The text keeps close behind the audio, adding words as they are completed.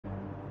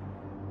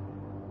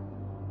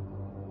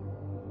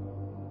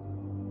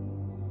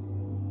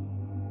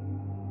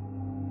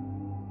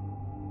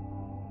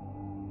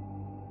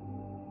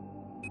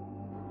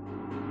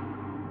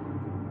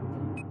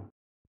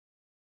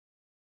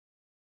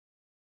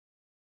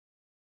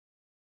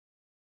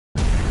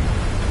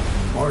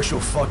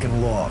Martial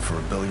fucking law for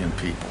 1 billion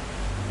people.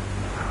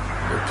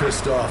 They're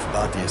pissed off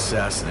about the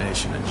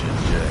assassination of Jin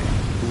Jie.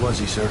 Who was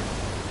he, sir?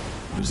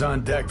 He was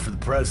on deck for the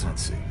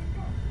presidency.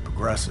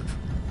 Progressive.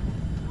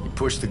 He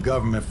pushed the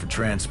government for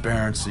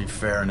transparency,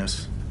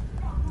 fairness,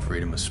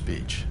 freedom of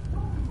speech.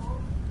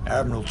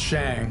 Admiral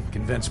Chang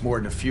convinced more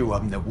than a few of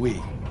them that we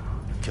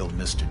killed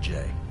Mr.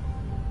 J.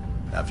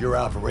 Now, if your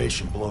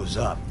operation blows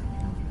up,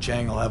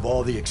 Chang will have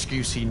all the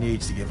excuse he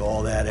needs to give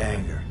all that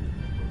anger,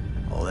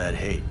 all that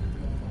hate,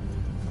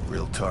 a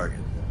real target.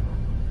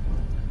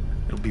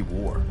 It'll be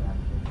war.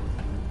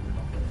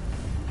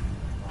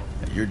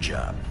 Now, your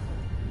job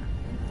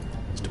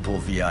is to pull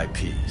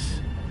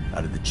VIPs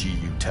out of the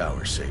GU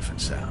tower safe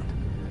and sound.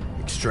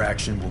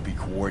 Extraction will be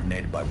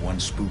coordinated by one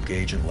spook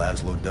agent,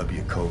 Laszlo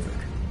W. Kovic.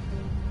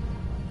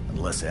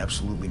 Unless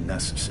absolutely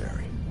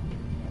necessary,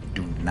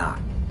 do not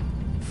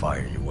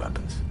fire your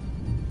weapons.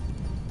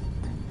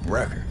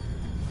 Recker.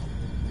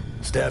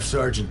 Staff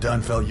Sergeant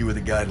Dunn felt you were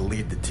the guy to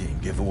lead the team,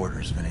 give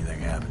orders if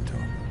anything happened to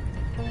him.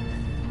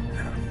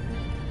 Now,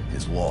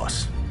 his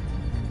loss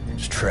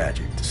is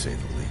tragic, to say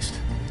the least.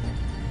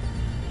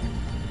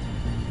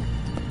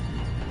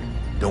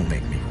 Don't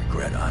make me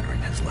regret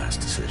honoring his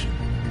last decision.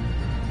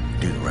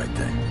 Do the right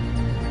thing.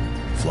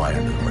 Fly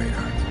under the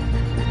radar.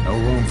 No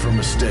room for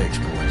mistakes,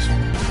 boys.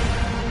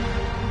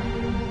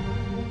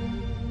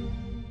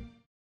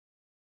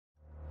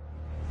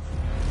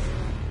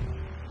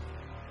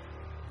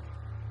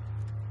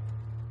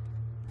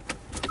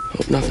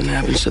 Hope nothing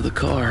happens to the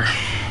car.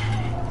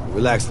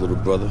 Relax, little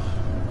brother.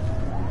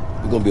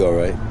 We're gonna be all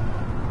right.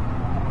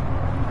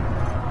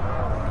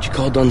 Did you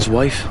call Dunn's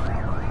wife?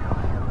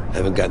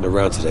 Haven't gotten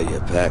around to that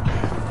yet, Pac.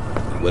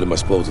 What am I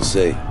supposed to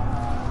say?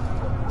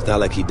 It's not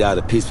like he died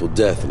a peaceful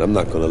death, and I'm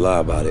not gonna lie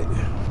about it.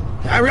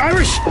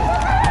 Irish!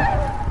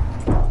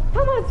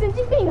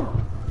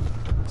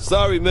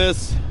 Sorry,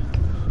 miss.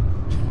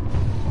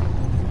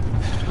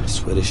 I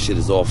swear this shit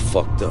is all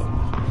fucked up.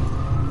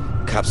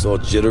 Cops all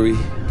jittery.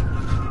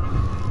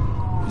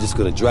 We're just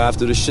gonna drive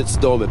through the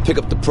shitstorm and pick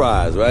up the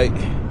prize, right?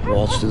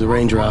 Waltz through the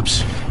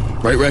raindrops.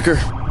 Right, Recker?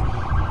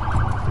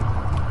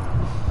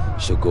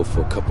 She'll go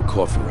for a cup of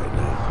coffee right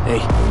now. Hey,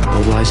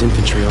 mobilize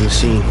infantry on the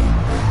scene.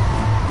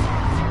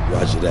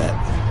 Roger that.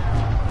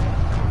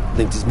 I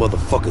think these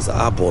motherfuckers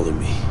are eyeballing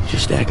me.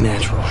 Just act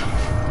natural.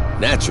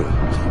 Natural?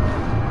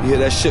 You hear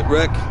that shit,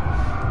 Reck?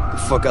 The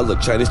fuck I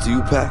look Chinese to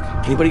you,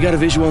 Pac? Anybody got a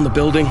visual on the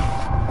building?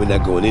 We're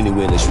not going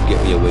anywhere unless you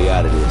get me a way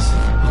out of this.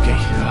 Okay,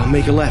 I'll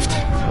make a left.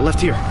 A left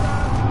here.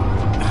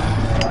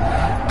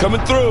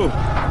 Coming through!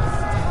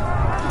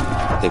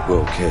 I think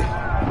we're okay.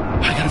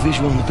 I got a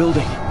visual on the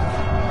building.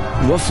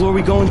 What floor are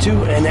we going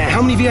to? And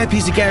how many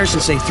VIPs did Garrison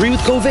say? 3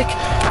 with Kovic?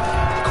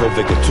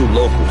 Kovic and 2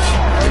 locals.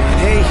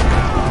 Hey,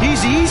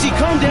 easy,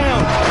 calm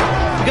down.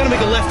 We gotta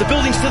make a left. The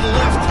building's to the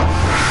left.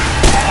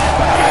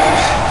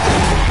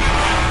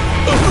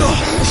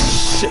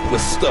 Shit, we're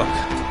stuck.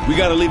 We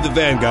gotta leave the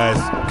van, guys.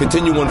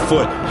 Continue on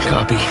foot.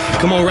 Copy.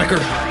 Come on,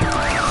 Recker.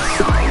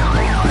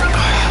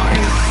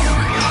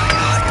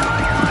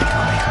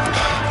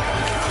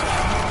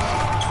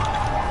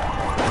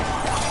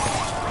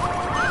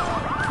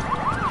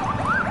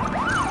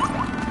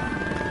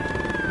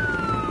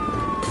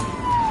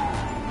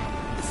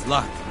 It's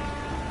locked.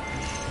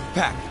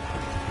 Pac.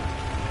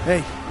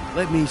 Hey,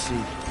 let me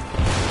see.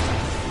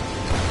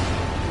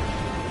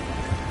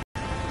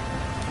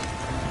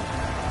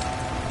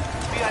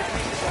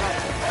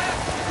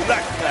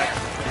 Relax, Pac.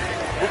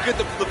 We'll get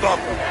them to the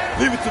bunker.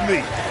 Leave it to me.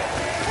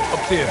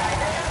 Up there.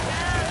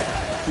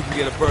 We can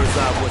get a bird's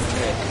eye of what's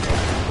ahead.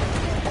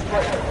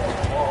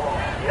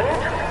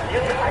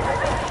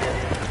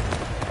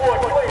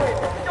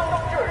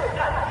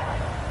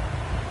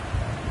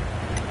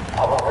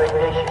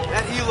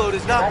 That helo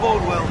does not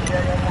bode well.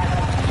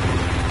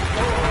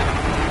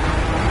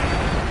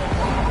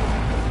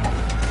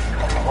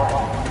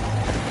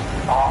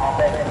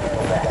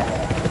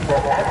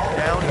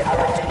 Down.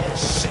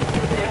 Shit.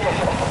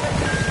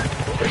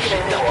 They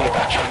said nothing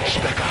about Chinese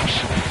spec ops.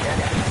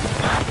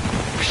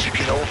 We should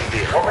get over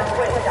there.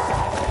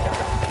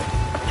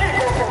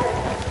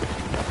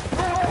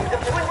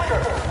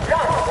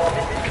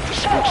 If the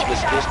spooks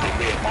miss this, they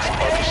may have missed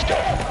other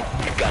stuff.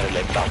 You gotta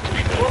let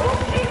Valkyrie know.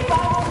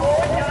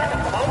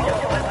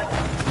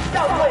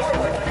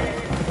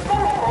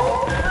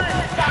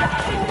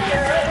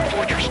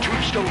 Fortress,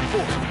 Tombstone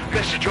 4.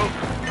 Message over.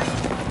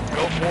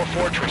 Go 4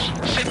 Fortress.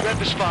 Sit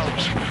rep as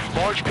follows.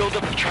 Large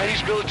buildup of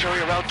Chinese military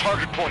around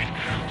target point.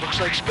 Looks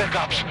like spec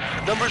ops.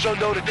 Numbers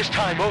unknown at this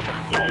time, over.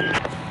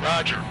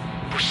 Roger.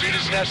 Proceed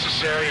as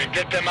necessary and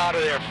get them out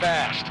of there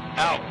fast.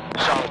 Out.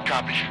 Solid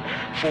copy.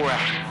 4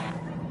 out.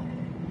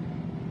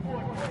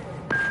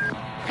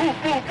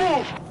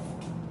 Move!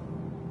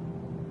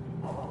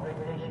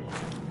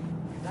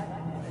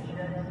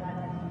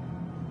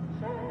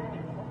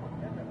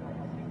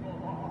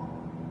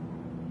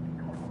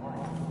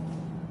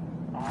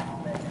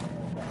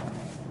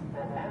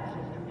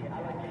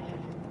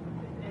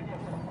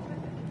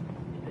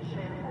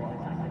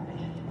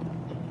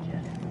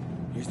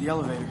 Here's the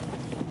elevator.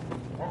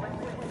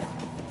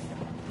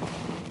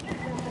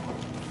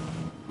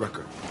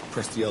 Recker,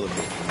 press the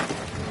elevator.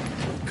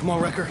 Come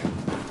on, Recker.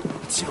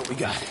 Let's see what we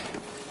got.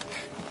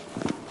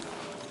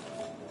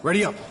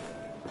 Ready up.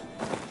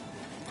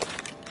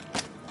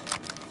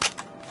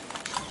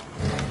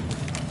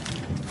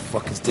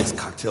 Fuck is this,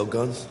 cocktail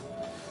guns?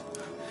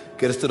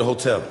 Get us to the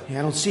hotel. Yeah,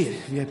 I don't see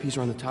it. VIPs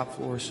are on the top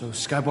floor, so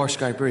Sky Bar,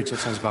 Sky Bridge. That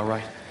sounds about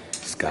right.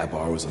 Sky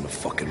Bar was on the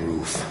fucking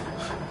roof.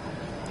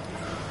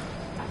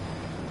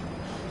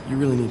 You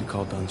really need to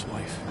call Dunn's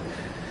wife.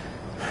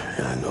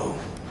 Yeah, I know.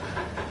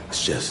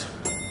 It's just...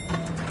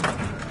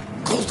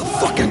 Close the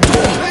fucking door!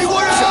 Hey,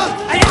 what is up?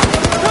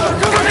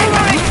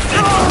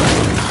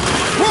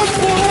 One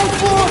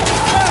floor!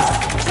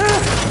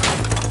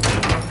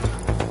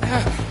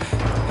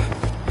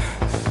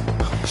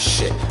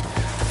 Shit.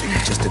 They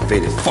just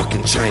invaded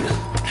fucking China.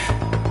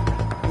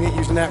 We ain't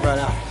using that right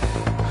out.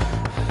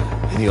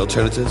 Any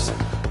alternatives?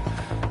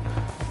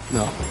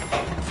 No.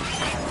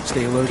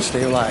 Stay alert,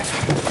 stay alive.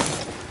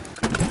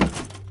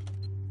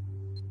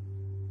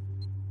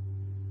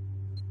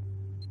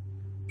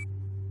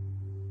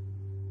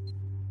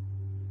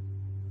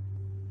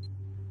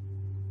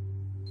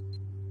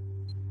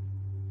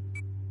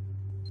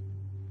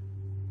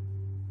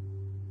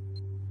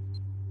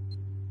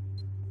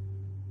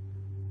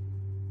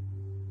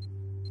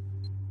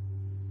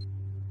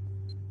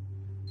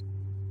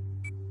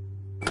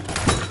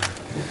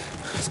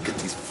 Let's get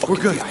these fucking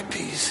We're good.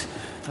 VIPs.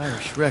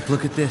 Irish, Reck,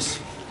 look at this.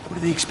 What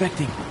are they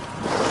expecting?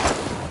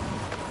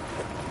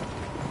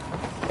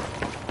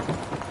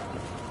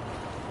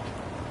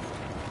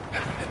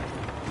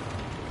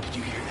 Did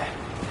you hear that?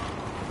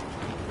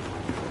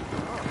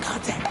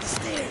 Contact the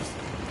stairs.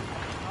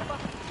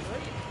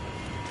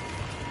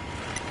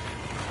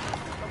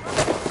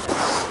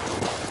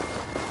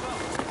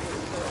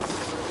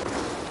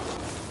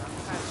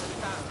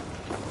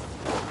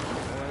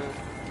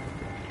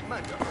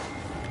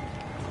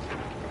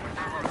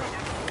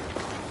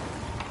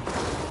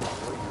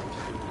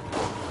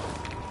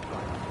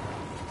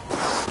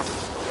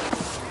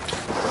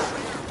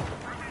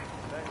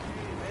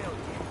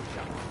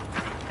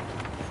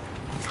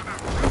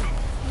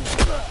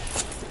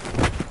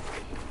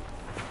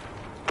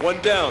 One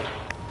down.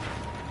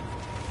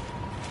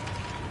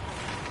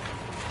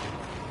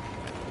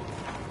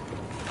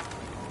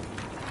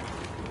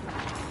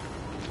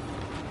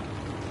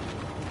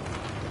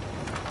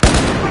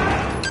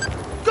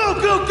 Go,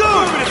 go,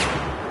 go!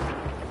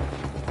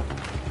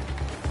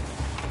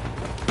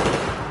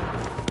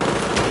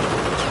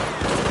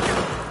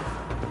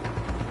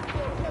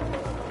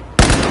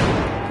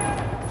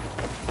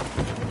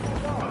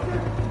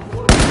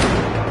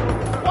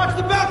 Watch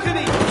the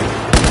balcony!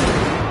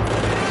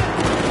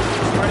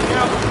 Starting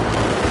out.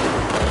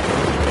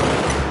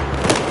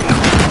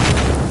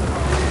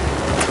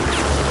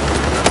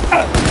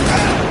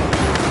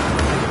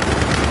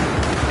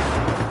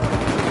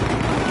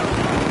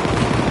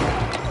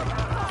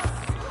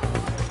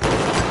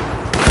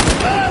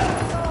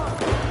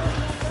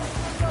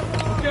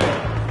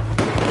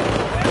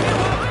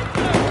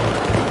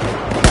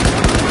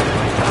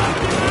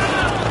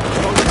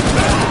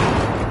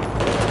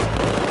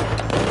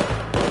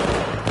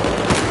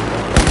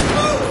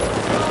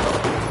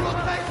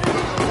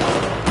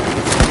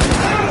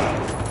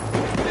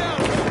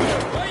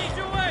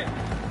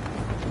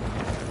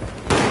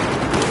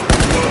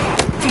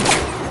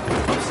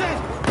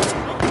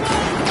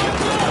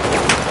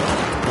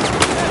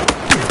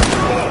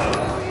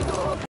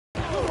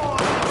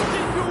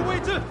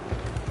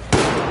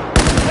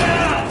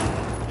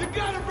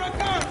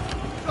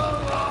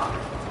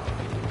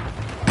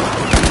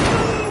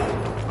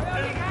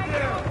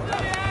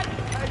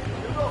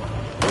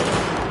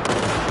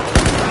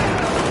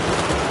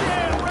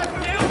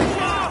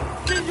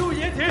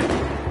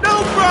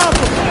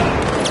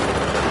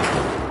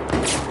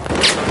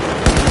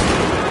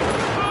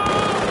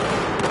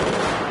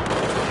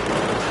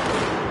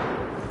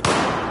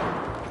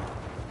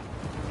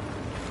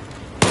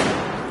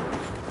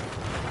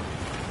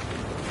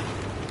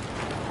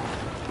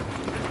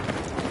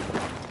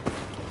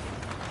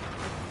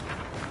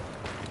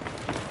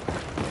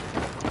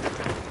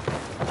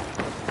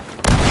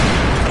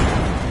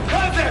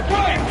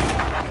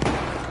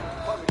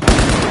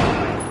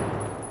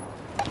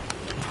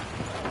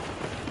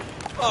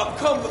 Oh,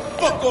 come the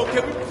fuck on.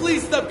 Can we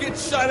please stop getting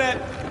shot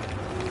at?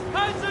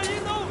 开始移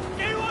动，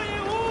给我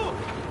掩护！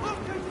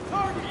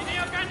一定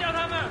要干掉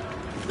他们！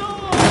动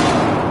我！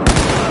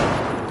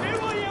给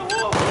我掩护！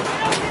不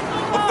要进攻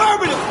了！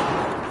 Affirmative!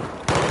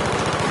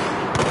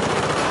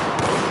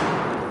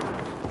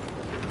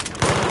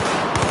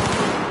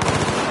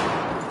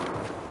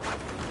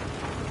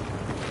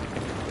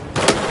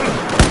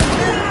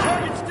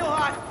 Target's still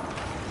hot.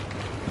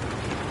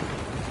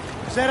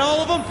 Is that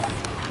all of them?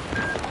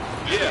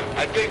 Yeah,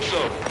 I think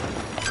so.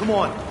 Come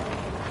on.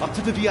 Up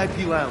to the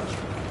VIP lounge.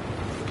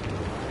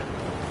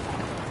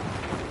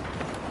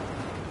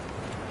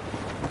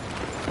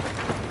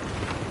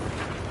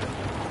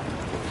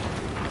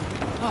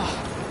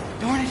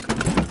 Darn it.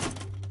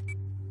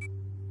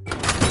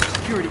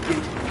 Security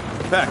gate.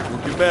 Pack,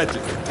 work your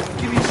magic.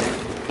 Give me a sec.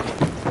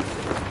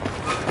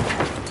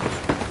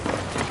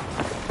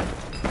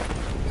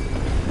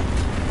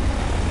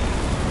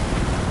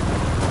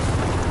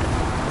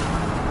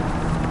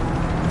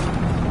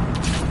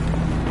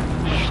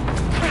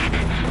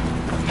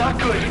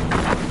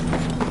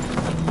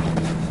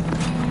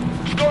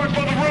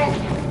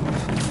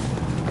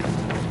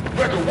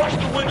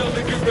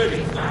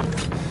 ready.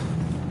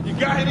 You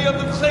got any of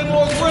them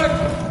claymores,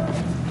 Recker?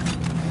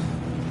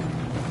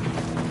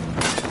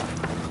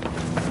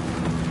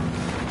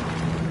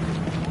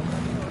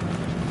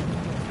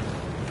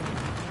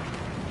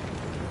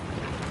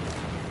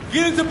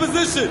 Get into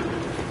position!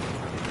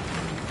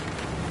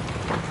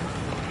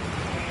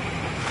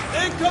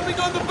 Incoming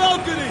on the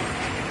balcony!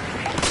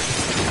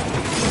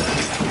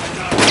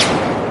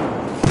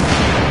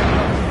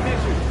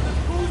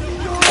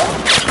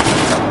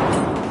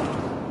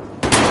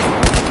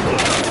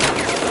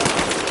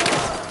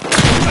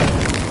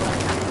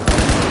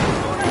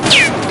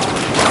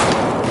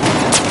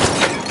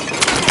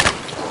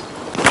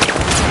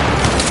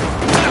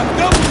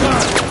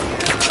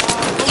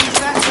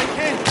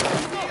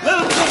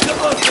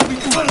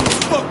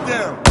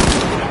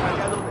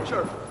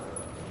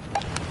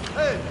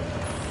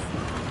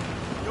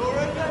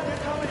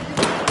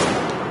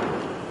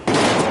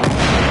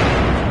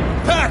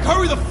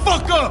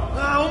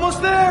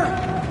 Almost there!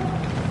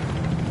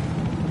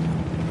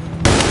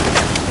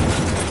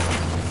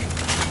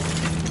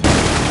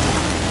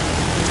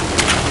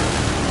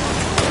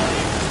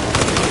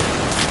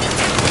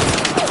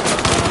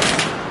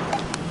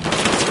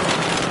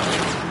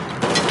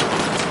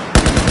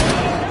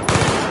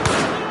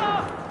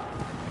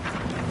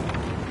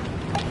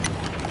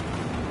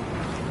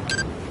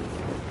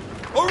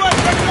 All right,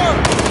 Recker!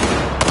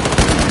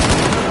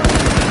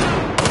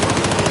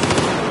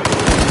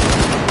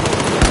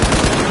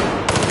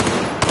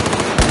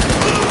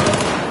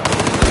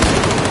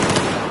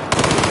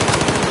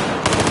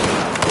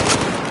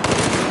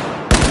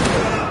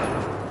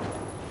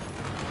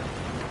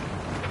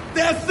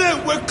 That's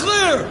it! We're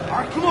clear! All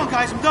right, come on,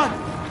 guys, I'm done.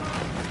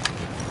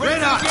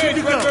 Ran out! Good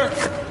to go. Recker!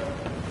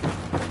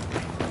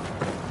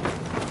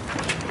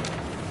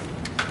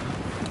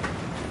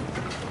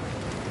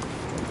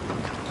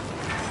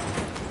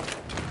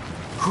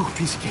 Whew,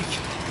 piece of cake.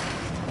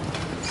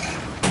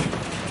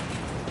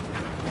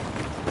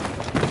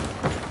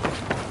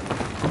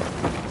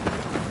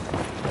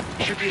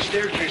 Should be a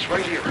staircase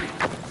right here.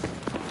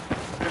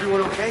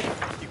 Everyone okay?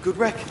 You good,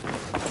 Reck?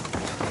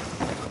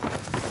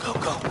 Go,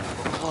 go.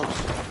 We're close.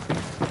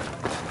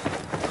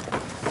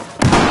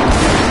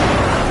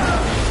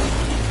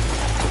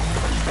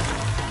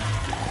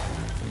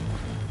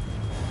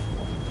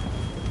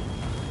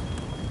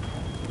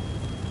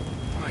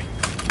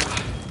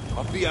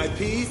 Our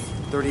VIPs?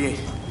 38.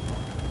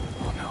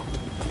 Oh no.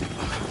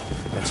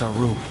 That's our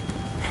room.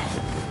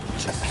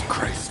 Jesus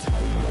Christ.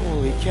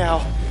 Holy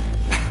cow.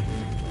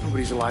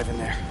 Nobody's alive in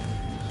there.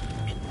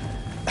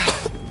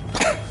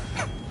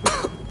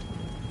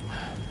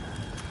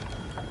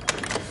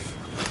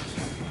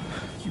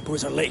 You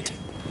boys are late.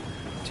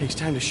 Takes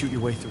time to shoot your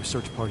way through a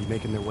search party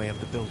making their way up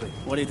the building.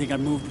 What do you think I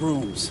moved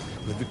rooms?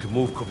 If we can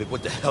move, Kovic,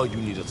 what the hell you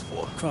need us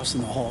for? Crossing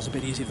the hall's a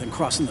bit easier than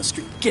crossing the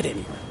street. Get in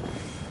here.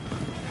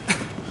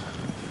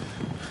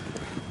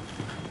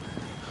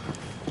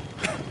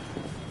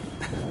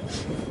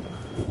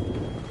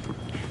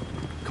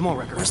 Come on,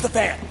 Recker. Where's the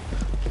van?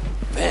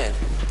 Man,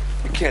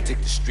 you can't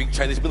take the street.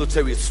 Chinese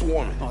military is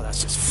swarming. Oh,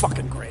 that's just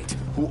fucking great.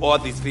 Who are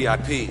these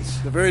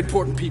VIPs? They're very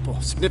important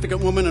people.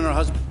 Significant woman and her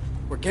husband.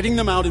 We're getting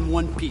them out in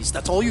one piece.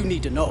 That's all you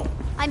need to know.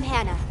 I'm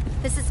Hannah.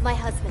 This is my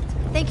husband.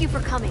 Thank you for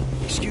coming.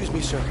 Excuse me,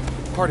 sir.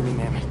 Pardon me,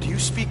 ma'am. Do you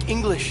speak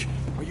English?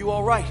 Are you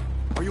all right?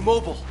 Are you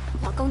mobile?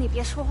 老公，你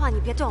别说话，你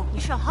别动，你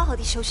需要好好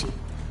地休息。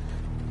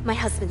My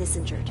husband is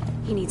injured.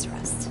 He needs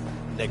rest.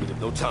 Negative,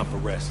 no time for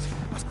rest.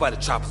 I spy the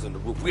choppers on the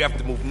roof. We have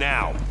to move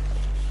now.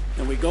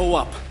 Then we go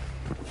up.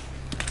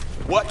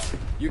 What?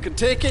 You can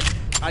take it,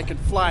 I can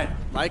fly it.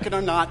 Like it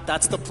or not,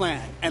 that's the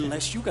plan.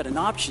 Unless you got an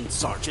option,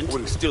 Sergeant. What,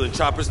 are we stealing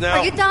choppers now?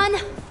 Are you done?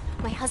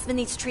 My husband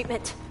needs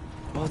treatment.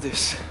 All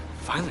this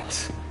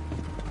violence.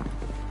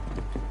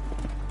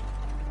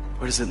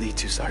 Where does it lead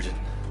to, Sergeant?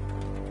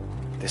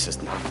 This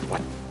is not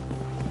what...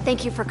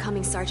 Thank you for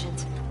coming,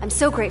 Sergeant. I'm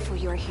so grateful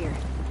you are here.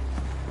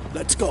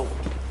 Let's go.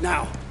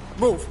 Now.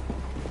 Move.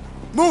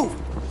 Move!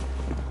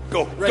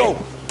 Go, Ready. go!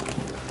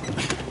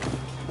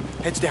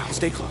 Heads down,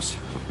 stay close.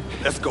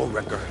 Let's go,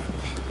 Recker.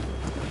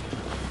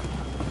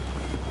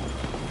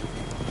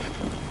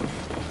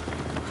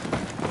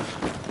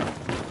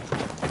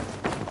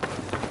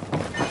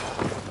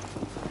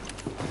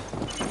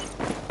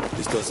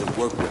 This doesn't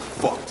work, we're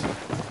fucked.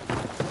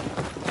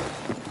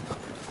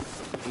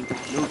 Ain't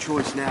got no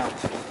choice now.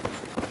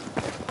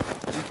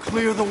 You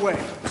clear the way.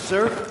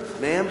 Sir,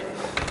 ma'am,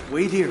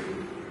 wait here.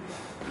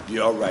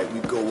 Yeah, all right, we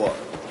go up.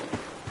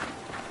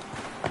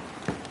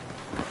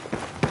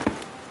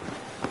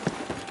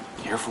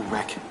 Careful,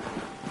 Reck.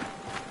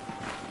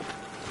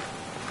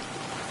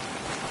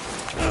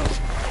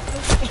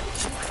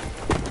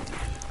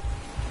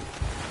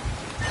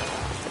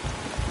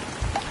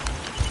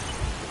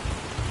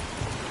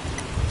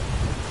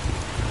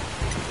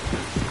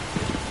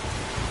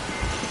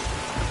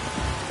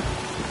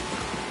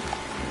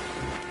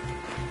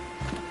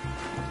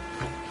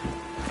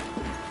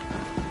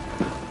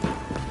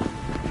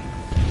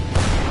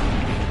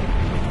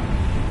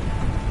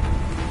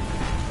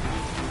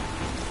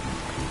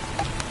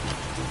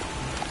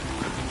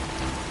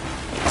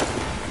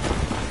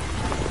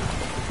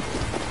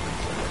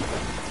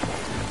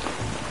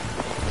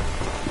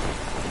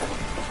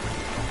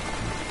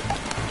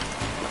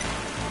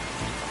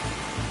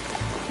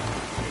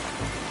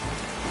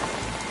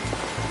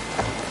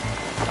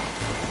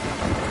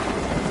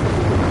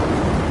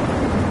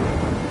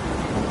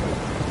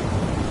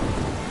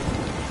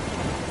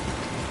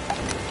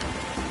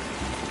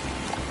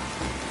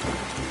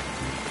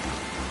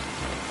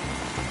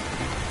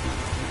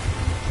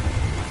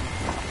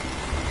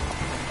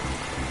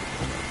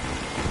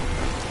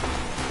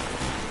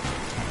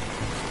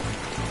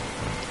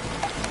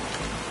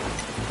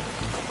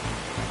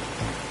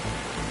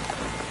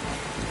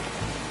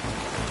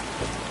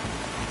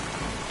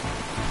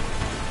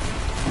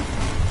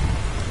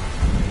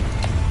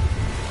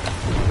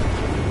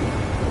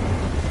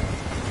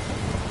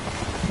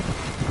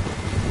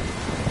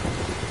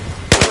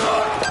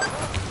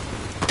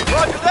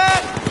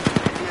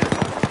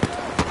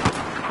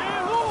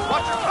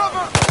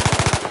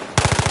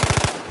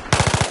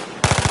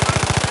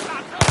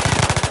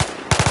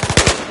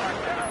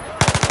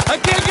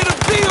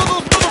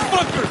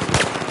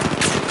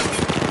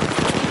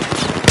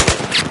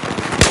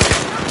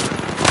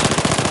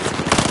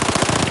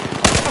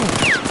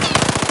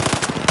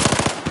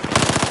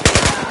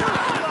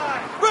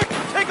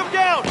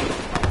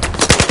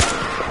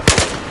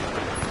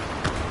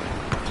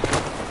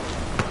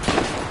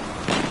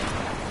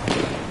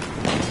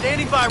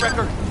 Standing by,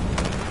 Recker.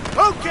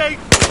 Okay.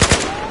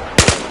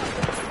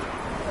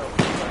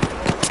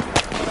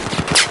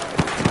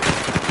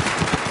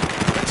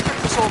 Let's get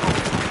this over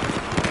with.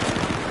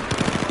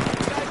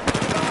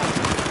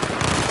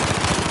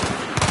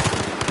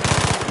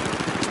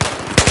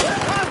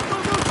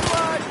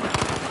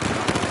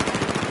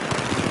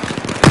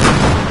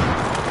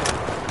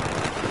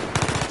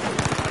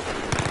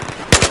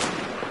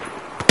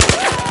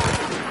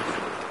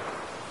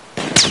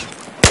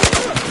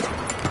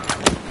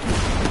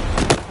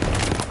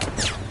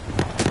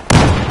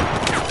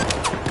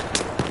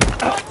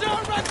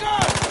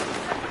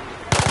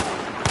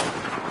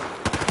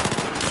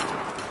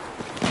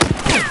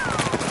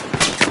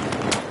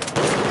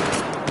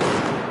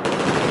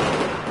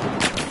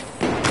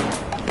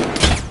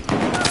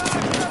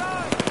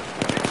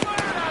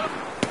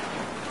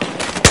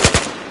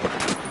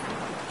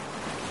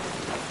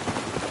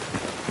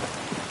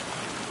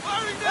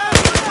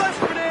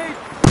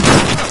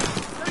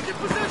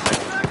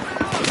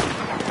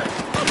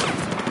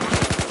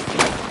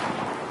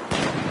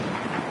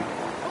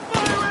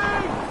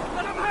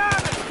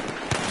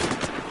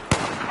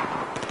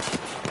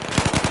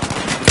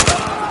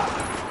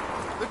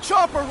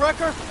 Chopper,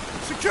 Recker!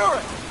 Secure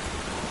it!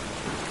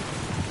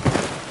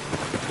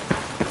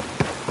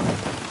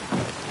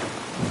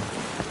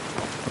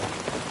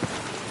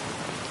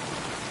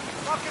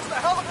 Fuck, is the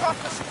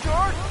helicopter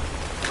secured?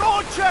 Go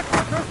and check,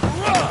 Recker!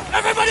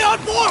 Everybody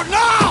on board,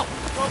 now!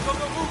 Go, go,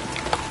 go, move!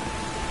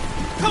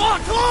 Come on,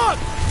 come on!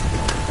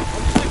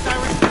 On your six,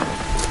 Iris.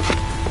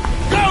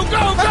 Go,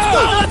 go, go!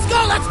 Let's go,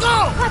 let's go!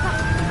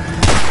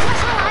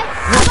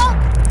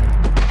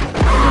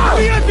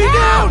 VIP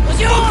down! Let's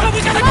go!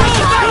 We gotta go!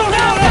 Go,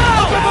 now,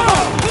 now!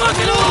 Lock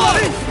it on!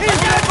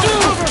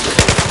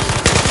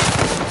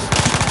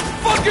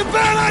 Fucking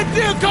bad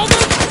idea,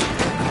 Coleman!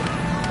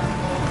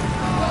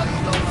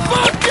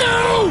 Fuck you!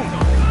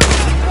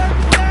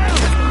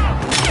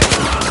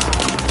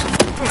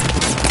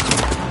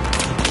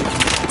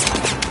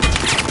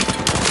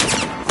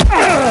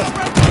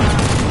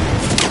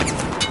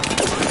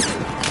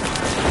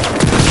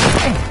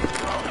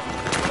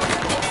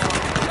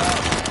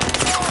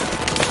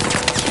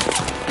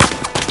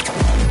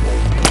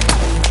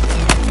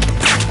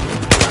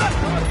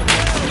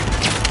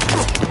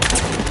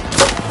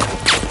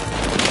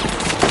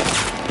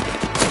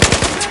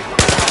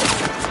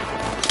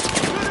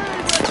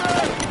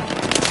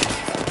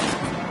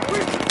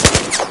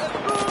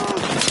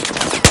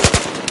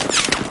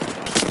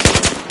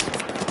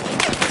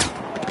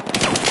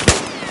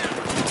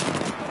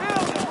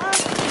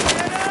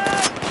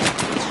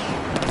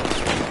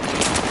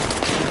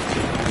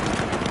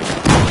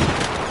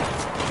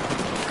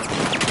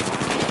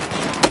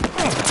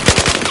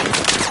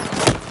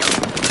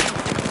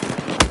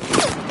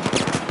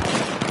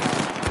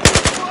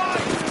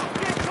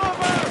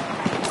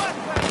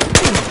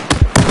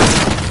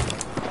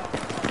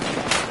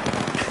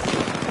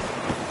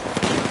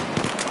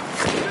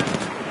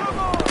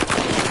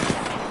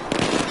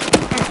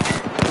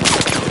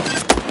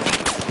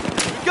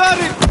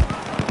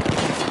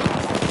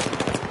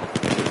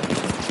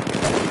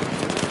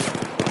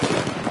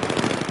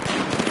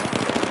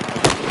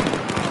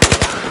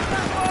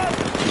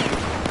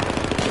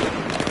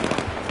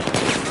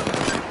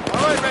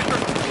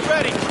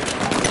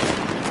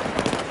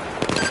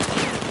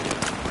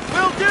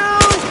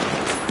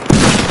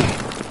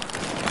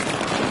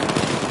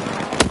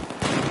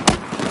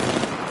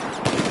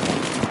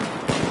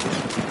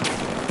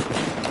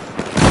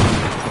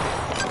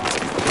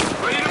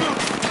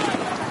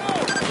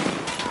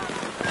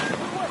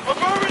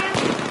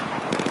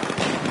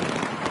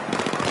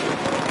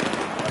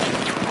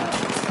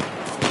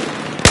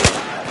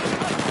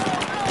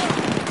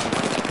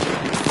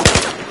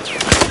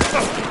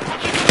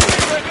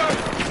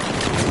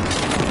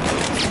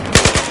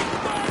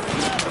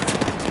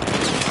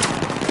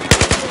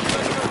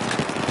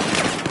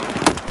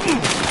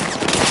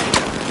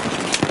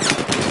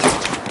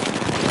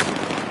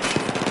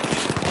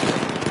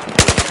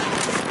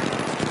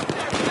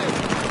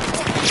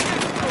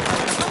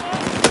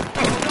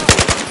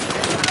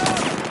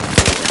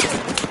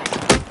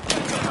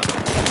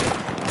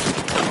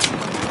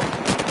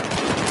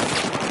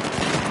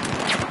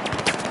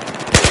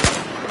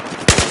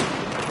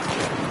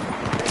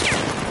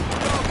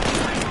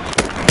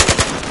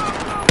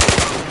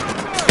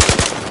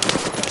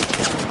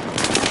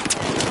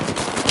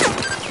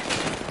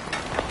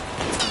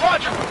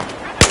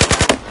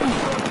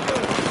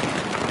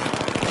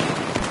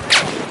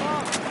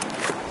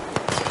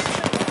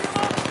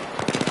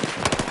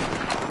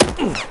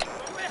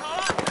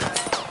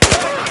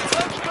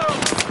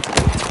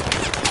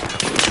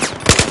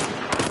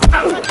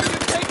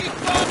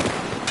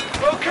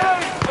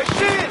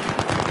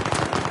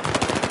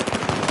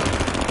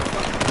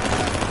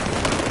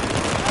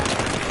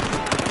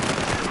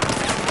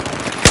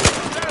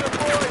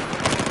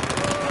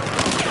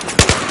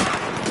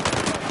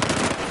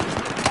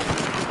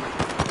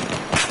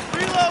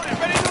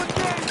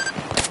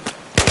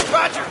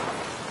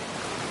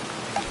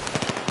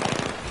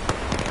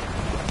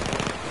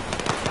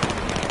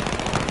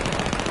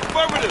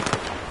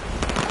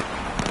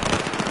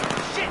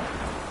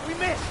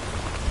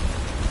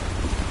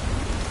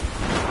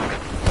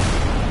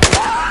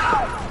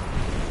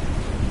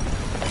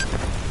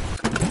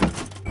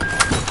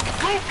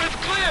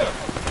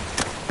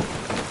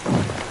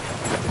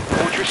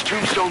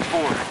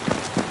 Tombstone 4.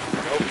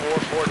 Go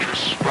 4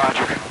 Fortress.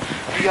 Roger.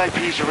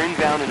 VIPs are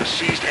inbound in a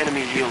seized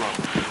enemy helo.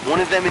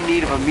 One of them in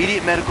need of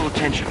immediate medical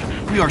attention.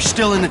 We are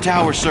still in the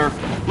tower, sir.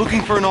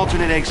 Looking for an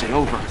alternate exit.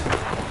 Over.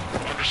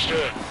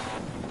 Understood.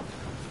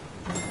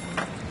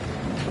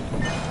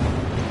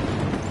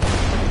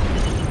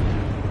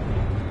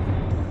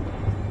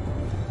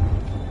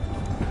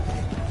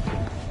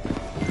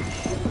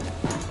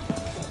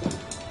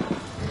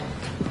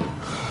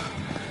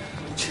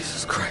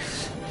 Jesus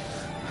Christ.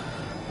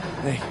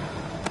 Hey.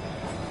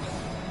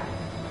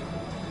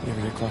 You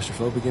ever get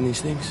claustrophobic in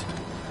these things?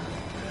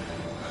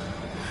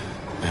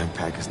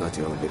 Backpack is not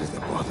the elevators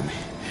that bother me.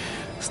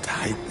 It's the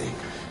height thing.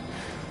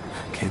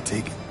 I can't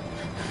take it.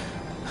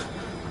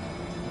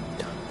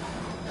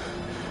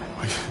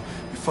 Are you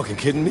fucking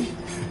kidding me?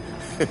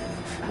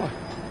 What?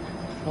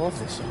 I love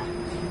this song.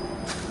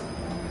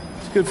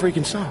 It's a good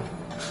freaking song.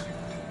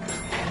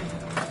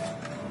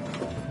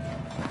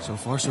 So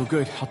far, so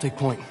good. I'll take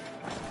point.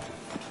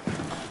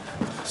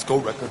 Let's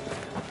go, Recker.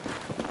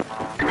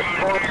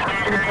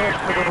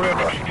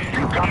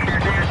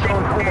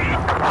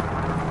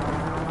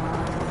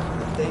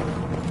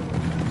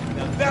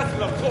 Now that's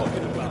what I'm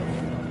talking about.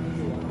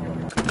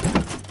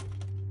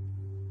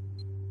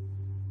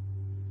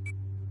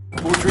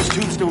 Fortress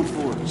Tombstone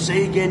 4.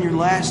 Say again your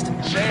last.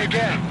 Say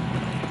again.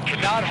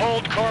 Cannot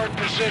hold current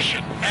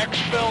position.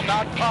 Exfil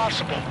not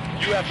possible.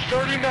 You have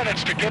 30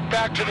 minutes to get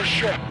back to the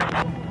ship.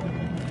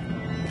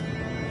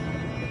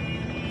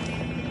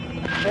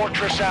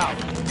 Fortress out.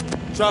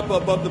 Chopper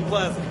above the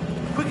plaza.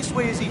 Quickest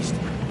way is east.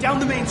 Down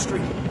the main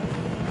street.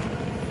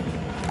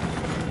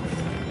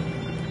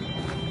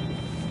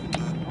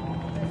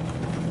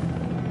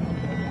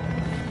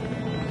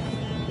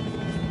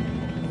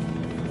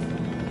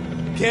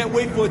 Can't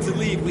wait for it to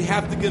leave. We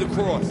have to get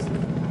across.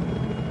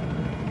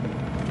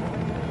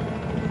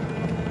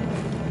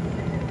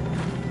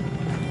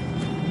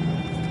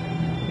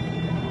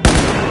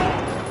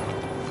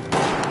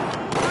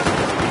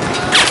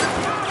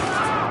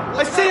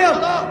 I see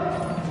him!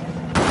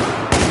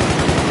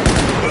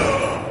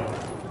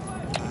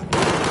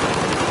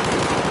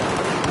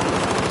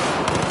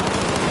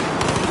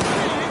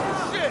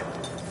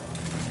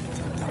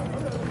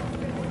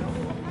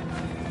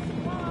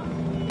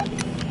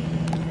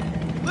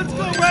 Let's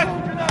go, Recker!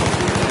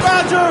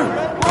 Roger!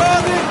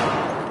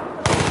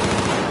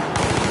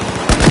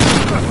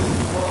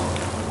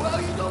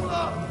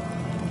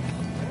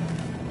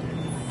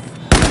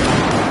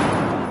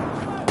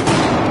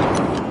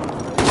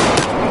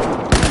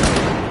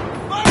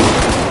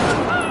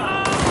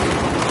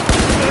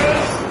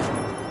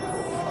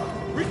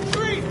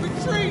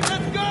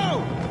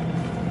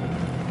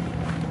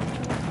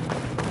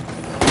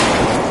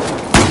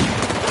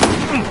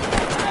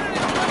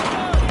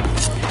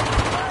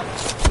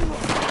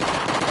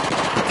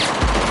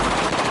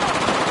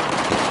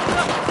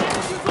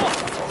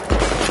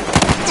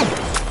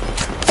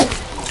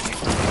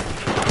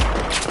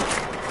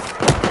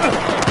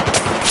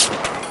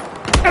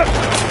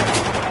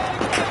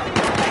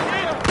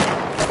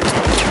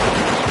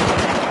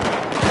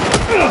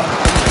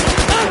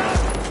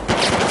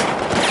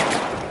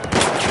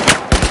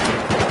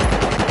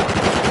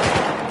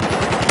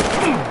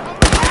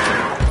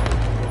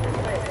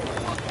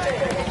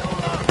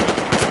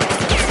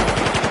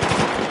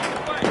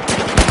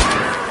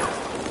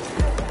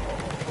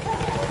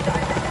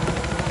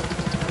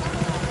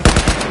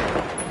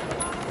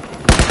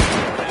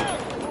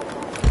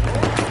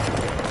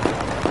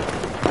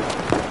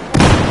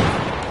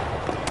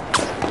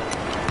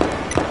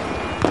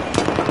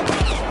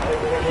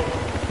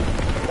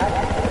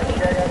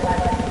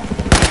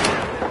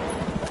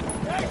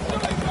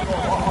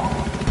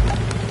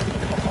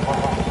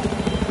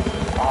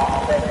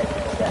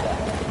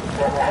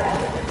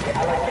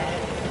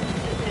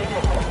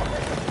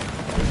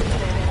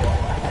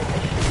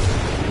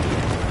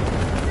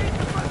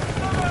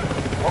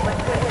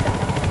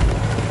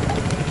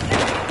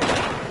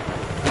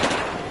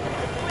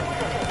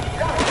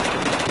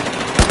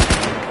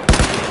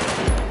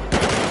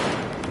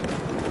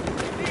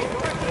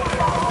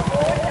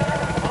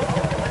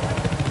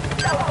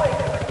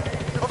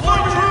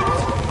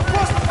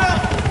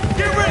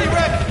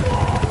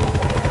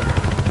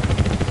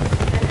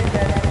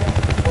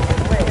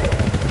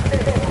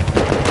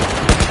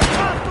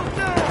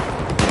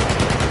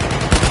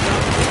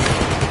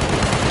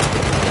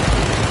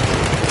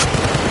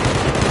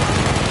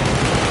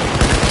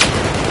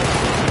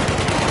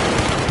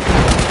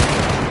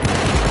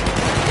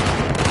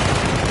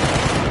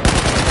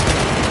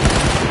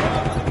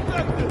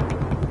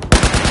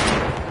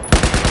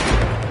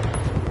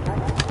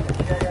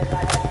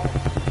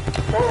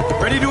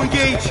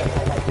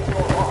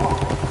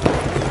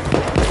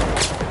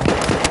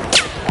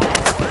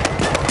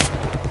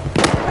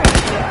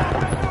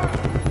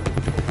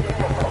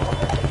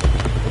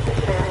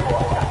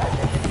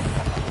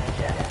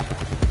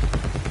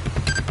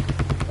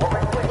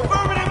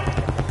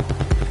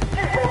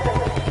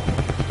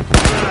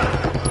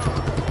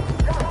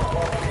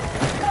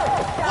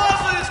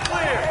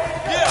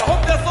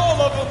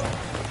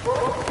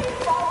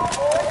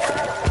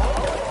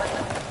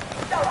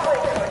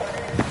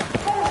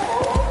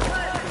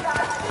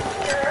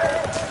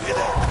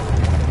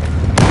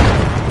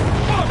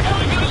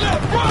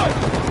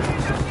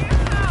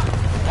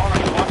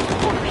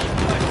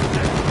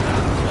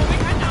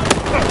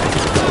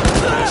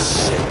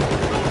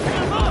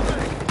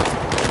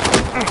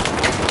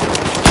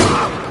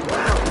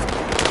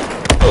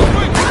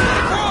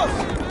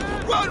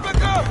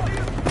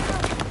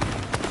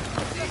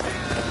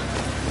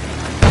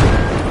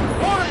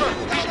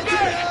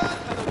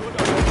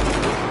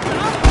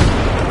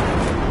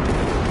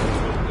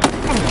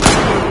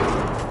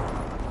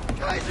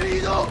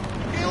 移动，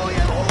给我掩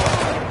护！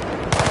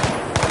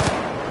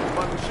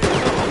关注视野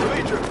更好的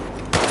位置。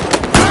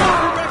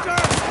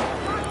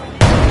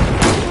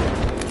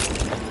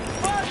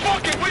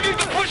Fuck it, we need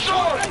to push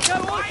on!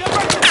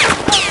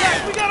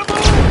 We gotta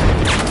move!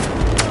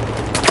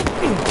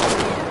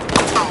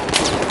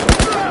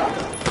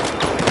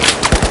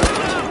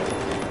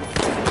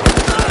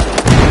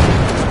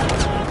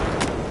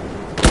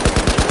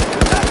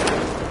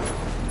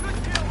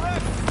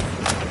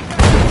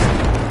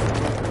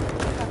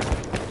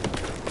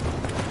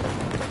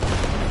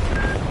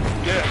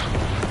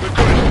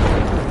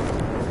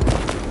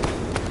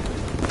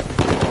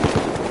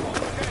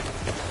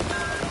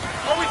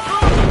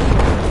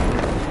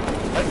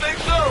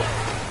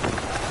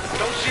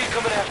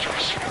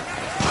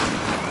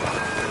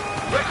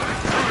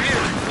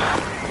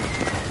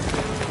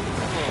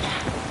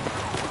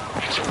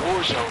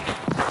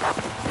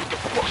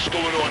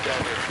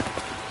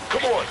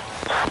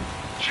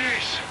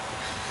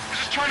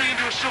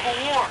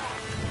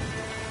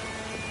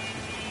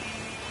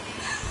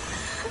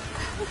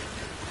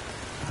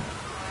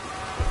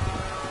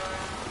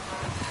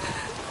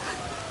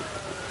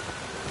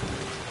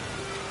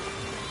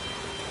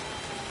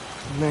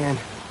 Man,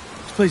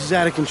 this place is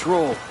out of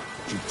control.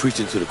 You're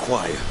preaching to the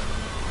choir.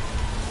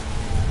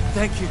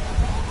 Thank you.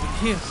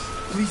 Here,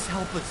 please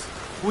help us.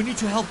 We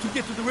need your help to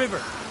get to the river.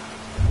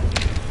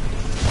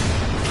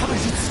 他们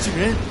是自己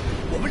人，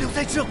我们留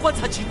在这观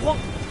察情况。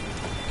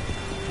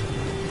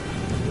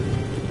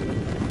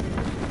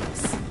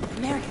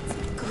Americans,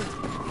 good.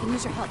 I can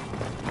use your help.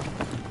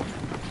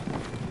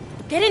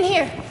 Get in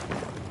here.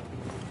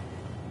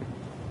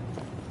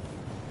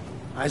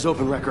 Eyes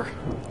open, Recker.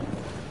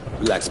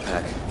 Relax,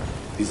 Pac.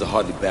 These are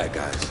hardly bad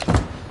guys.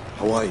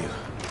 How are you?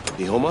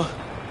 Nihoma?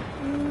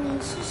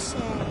 你是谁？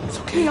 It's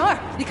okay. 女儿，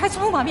离开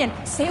窗户旁边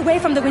 ，Stay away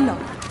from the window，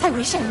太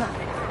危险了。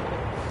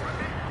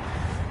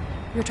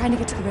We're trying to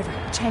get to the river.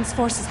 Chang's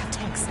forces have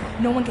tanks.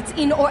 No one gets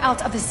in or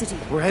out of the city.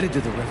 We're headed to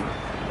the river.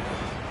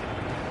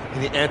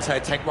 Any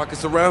anti-tank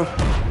rockets around?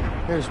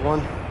 There's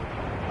one.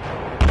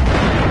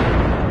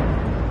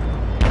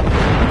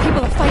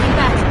 People are fighting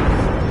back,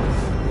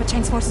 but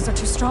Chang's forces are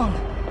too strong.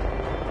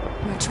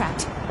 We're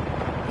trapped.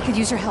 We could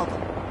use your help.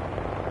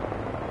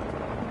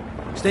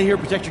 Stay here,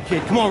 protect your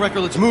kid. Come on,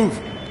 Recker, let's move.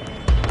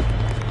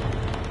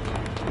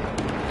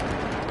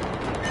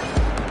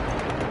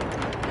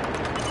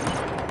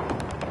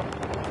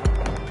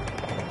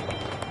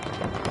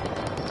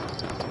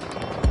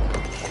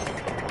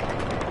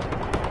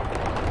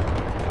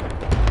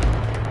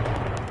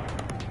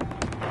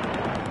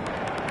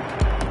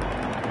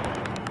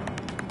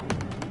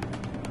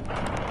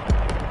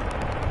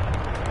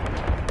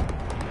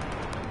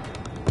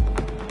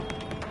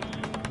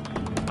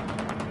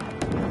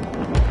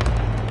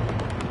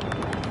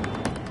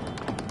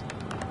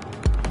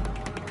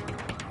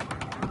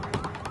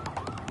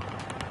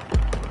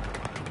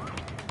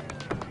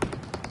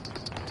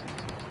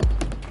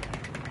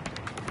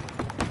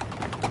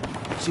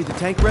 See the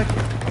tank wreck?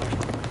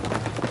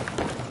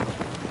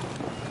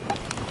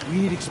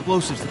 We need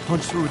explosives to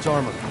punch through its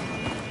armor.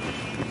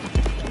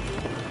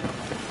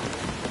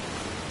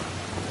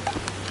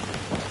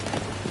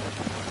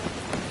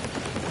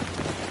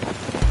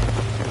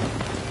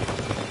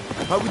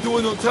 How we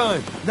doing on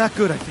time? Not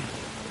good, I think.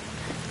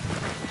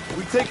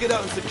 We take it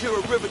out and secure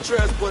a river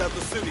transport out the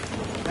city.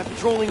 That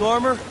patrolling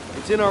armor,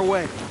 it's in our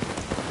way.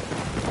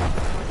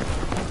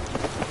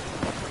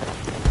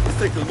 Let's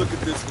take a look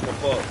at this from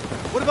above.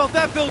 What about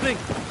that building?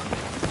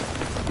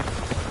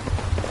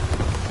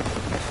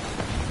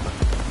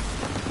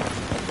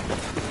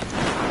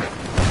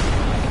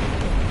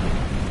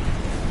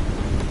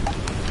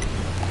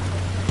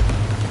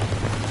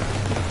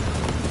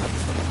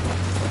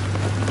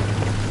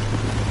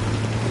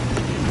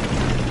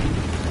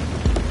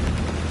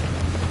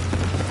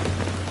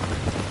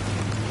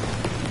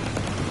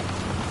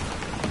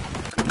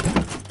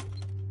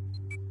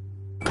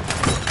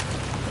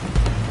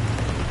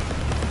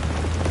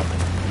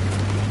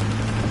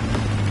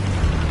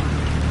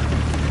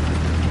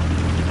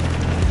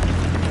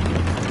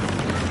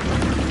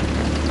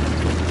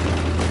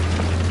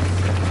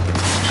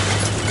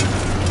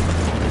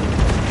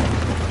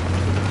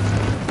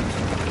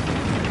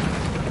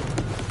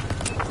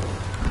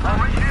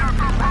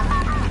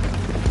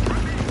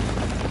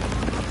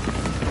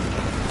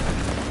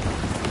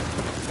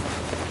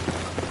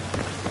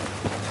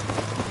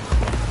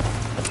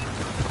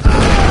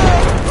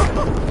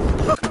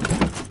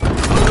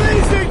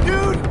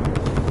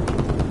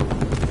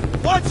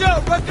 Watch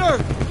out, Recker!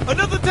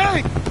 Another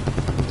tank!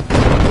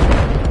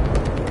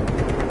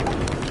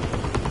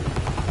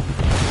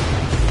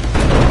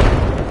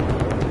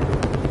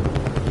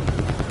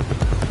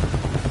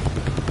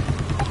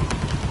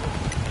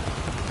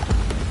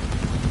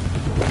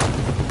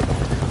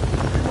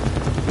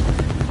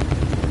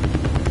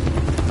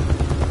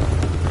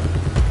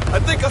 I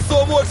think I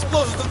saw more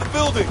explosions in the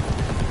building!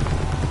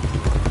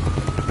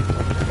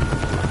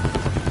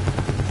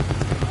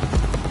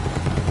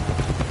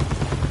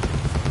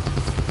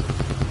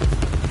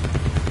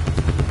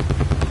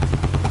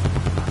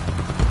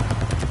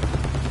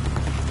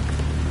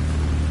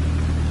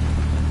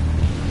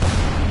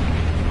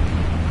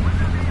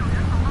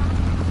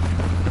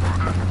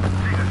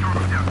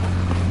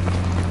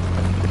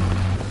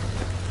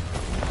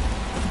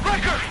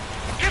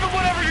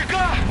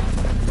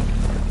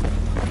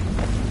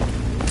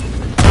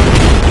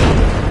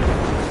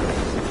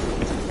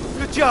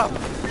 job.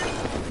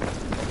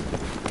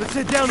 Let's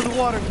head down to the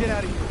water and get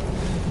out of here.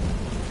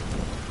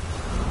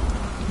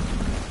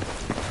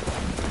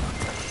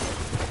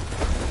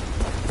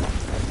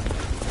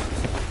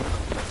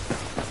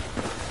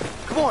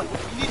 Come on,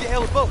 we need to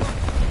hail a boat.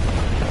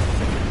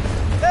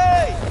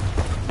 Hey!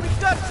 We've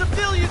got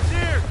civilians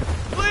here!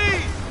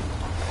 Please!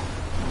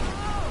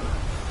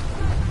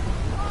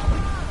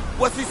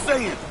 What's he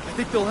saying? I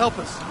think they'll help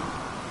us.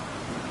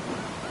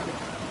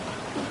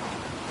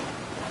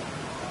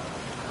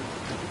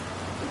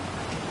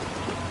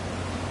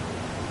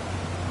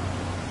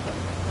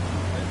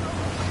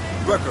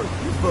 Recker,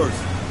 you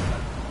first.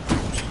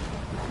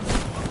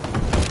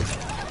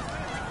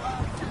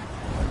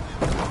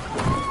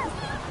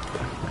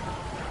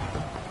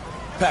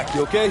 Pack,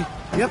 you okay?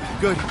 Yep,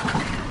 good.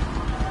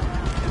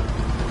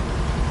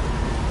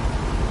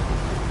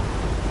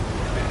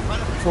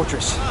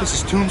 Fortress, this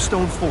is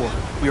Tombstone 4.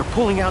 We are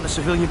pulling out a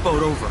civilian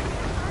boat over.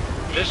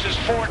 This is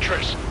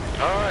Fortress.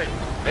 All right,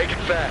 make it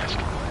fast.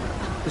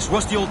 This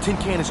rusty old tin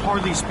can is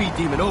hardly a speed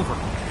demon, over.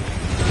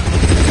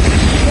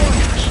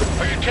 Fortress,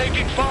 are you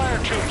taking fire,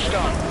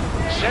 Tombstone?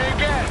 Say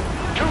again.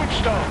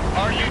 Tombstone,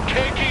 are you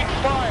taking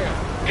fire?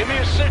 Give me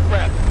a sit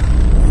rep.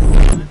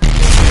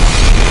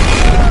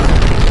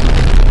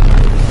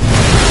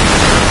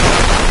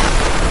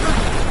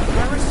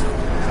 Garrison,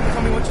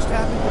 tell me what just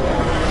happened.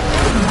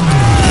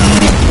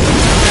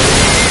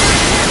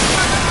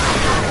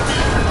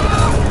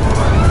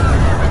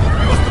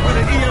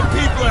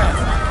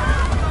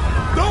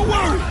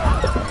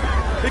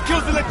 It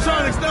kills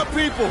electronics, not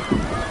people!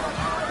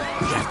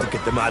 We have to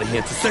get them out of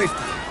here to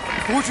safety.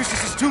 Fortress,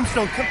 this is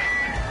Tombstone, come...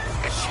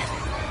 Shit.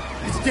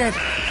 It's dead.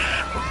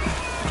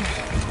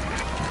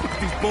 Look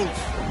at these boats.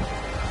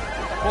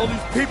 All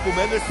these people,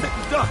 man, they're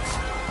sitting ducks.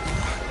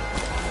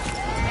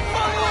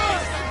 Follow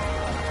us!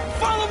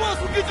 Follow us,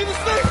 we'll get you to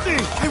safety!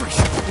 Irish,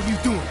 what are you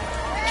doing?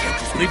 You can't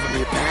just leave them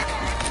in your pack.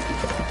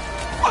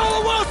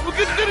 Follow us, we'll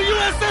get you to the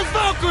USS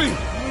Valkyrie!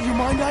 You in your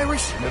mind,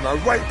 Irish? I'm in my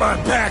right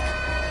behind pack.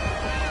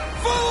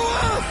 Follow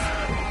us!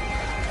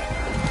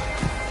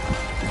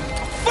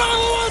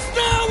 Follow us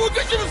now! We'll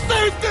get you to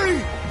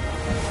safety!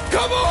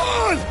 Come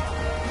on!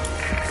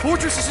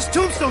 Fortress, this is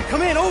Tombstone,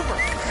 come in, over!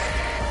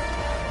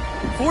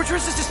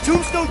 Fortress, this is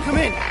Tombstone, come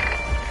in!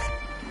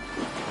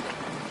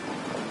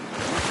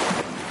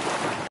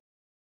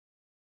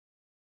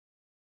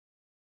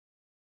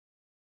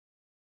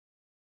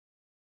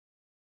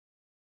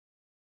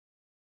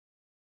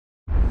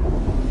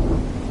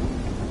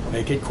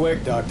 Make it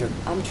quick, Doctor.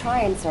 I'm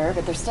trying, sir,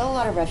 but there's still a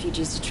lot of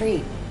refugees to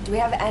treat. Do we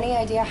have any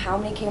idea how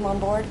many came on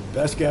board?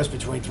 Best guess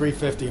between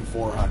 350 and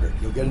 400.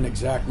 You'll get an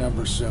exact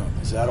number soon.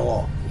 Is that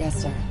all? Yes,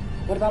 sir.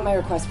 What about my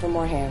request for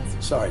more hands?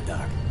 Sorry,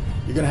 Doc.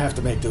 You're gonna have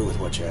to make do with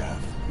what you have.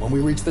 When we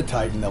reach the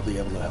Titan, they'll be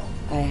able to help.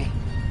 Aye.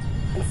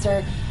 And,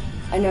 sir,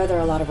 I know there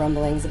are a lot of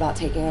rumblings about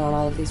taking on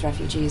all of these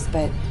refugees,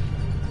 but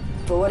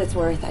for what it's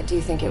worth, I do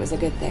think it was a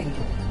good thing.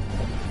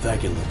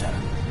 Thank you,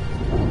 Lieutenant.